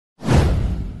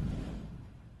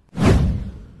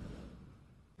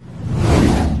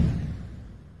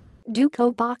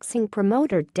Duco Boxing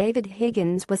promoter David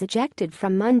Higgins was ejected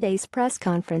from Monday's press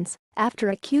conference after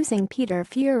accusing Peter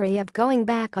Fury of going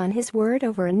back on his word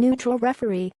over a neutral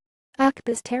referee.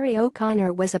 UCB's Terry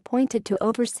O'Connor was appointed to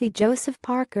oversee Joseph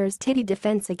Parker's titty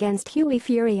defense against Hughie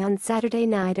Fury on Saturday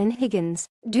night, and Higgins,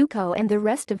 Duco and the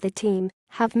rest of the team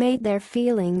have made their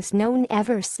feelings known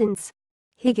ever since.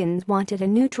 Higgins wanted a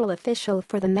neutral official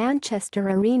for the Manchester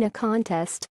Arena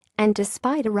contest, and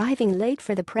despite arriving late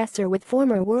for the presser with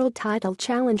former world title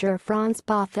challenger Franz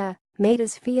Botha, made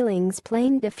his feelings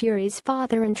plain to Fury's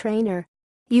father and trainer.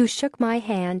 "You shook my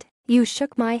hand,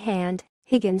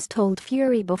 Higgins told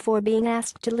Fury before being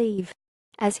asked to leave.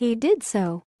 As he did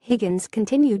so, Higgins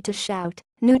continued to shout,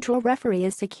 "Neutral referee,"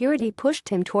 as security pushed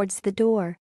him towards the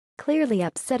door. Clearly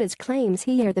upset, as claims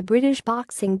he or the British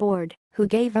Boxing Board, who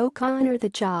gave O'Connor the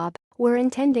job, were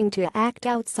intending to act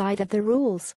outside of the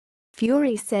rules.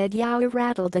 Fury said, "You're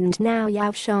rattled and now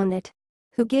you've shown it.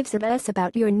 Who gives a mess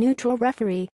about your neutral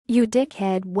referee, you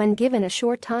dickhead?" When given a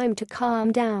short time to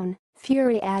calm down,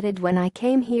 Fury added, "When I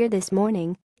came here this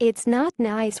morning, it's not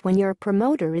nice when your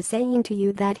promoter is saying to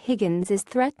you that Higgins is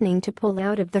threatening to pull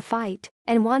out of the fight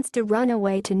and wants to run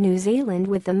away to New Zealand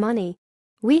with the money.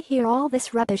 We hear all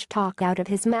this rubbish talk out of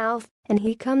his mouth, and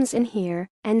he comes in here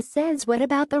and says, 'What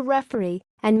about the referee?'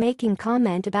 and making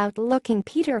comment about looking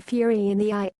Peter Fury in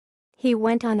the eye. He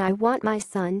went on, 'I want my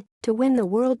son to win the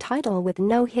world title with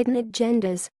no hidden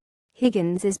agendas.'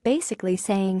 Higgins is basically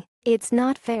saying, it's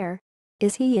not fair.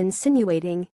 Is he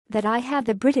insinuating that I have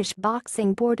the British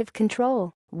Boxing Board of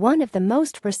Control, one of the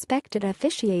most respected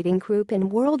officiating group in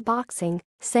world boxing,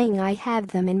 saying I have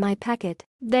them in my pocket?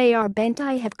 They are bent.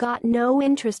 I have got no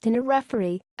interest in a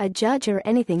referee, a judge or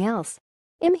anything else.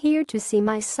 I'm here to see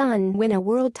my son win a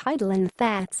world title, and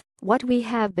that's what we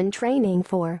have been training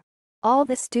for. All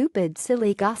the stupid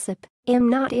silly gossip, I'm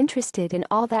not interested in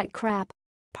all that crap."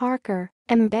 Parker,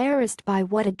 embarrassed by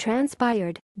what had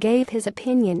transpired, gave his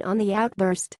opinion on the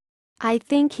outburst. "I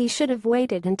think he should have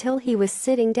waited until he was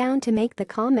sitting down to make the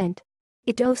comment.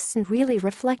 It doesn't really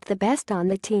reflect the best on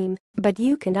the team, but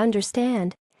you can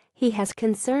understand. He has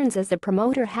concerns as a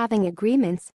promoter, having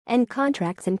agreements and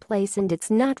contracts in place, and it's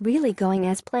not really going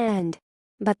as planned.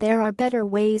 But there are better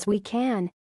ways we can.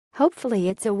 Hopefully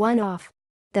it's a one-off.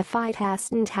 The fight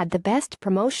hasn't had the best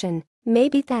promotion,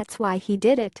 maybe that's why he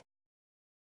did it."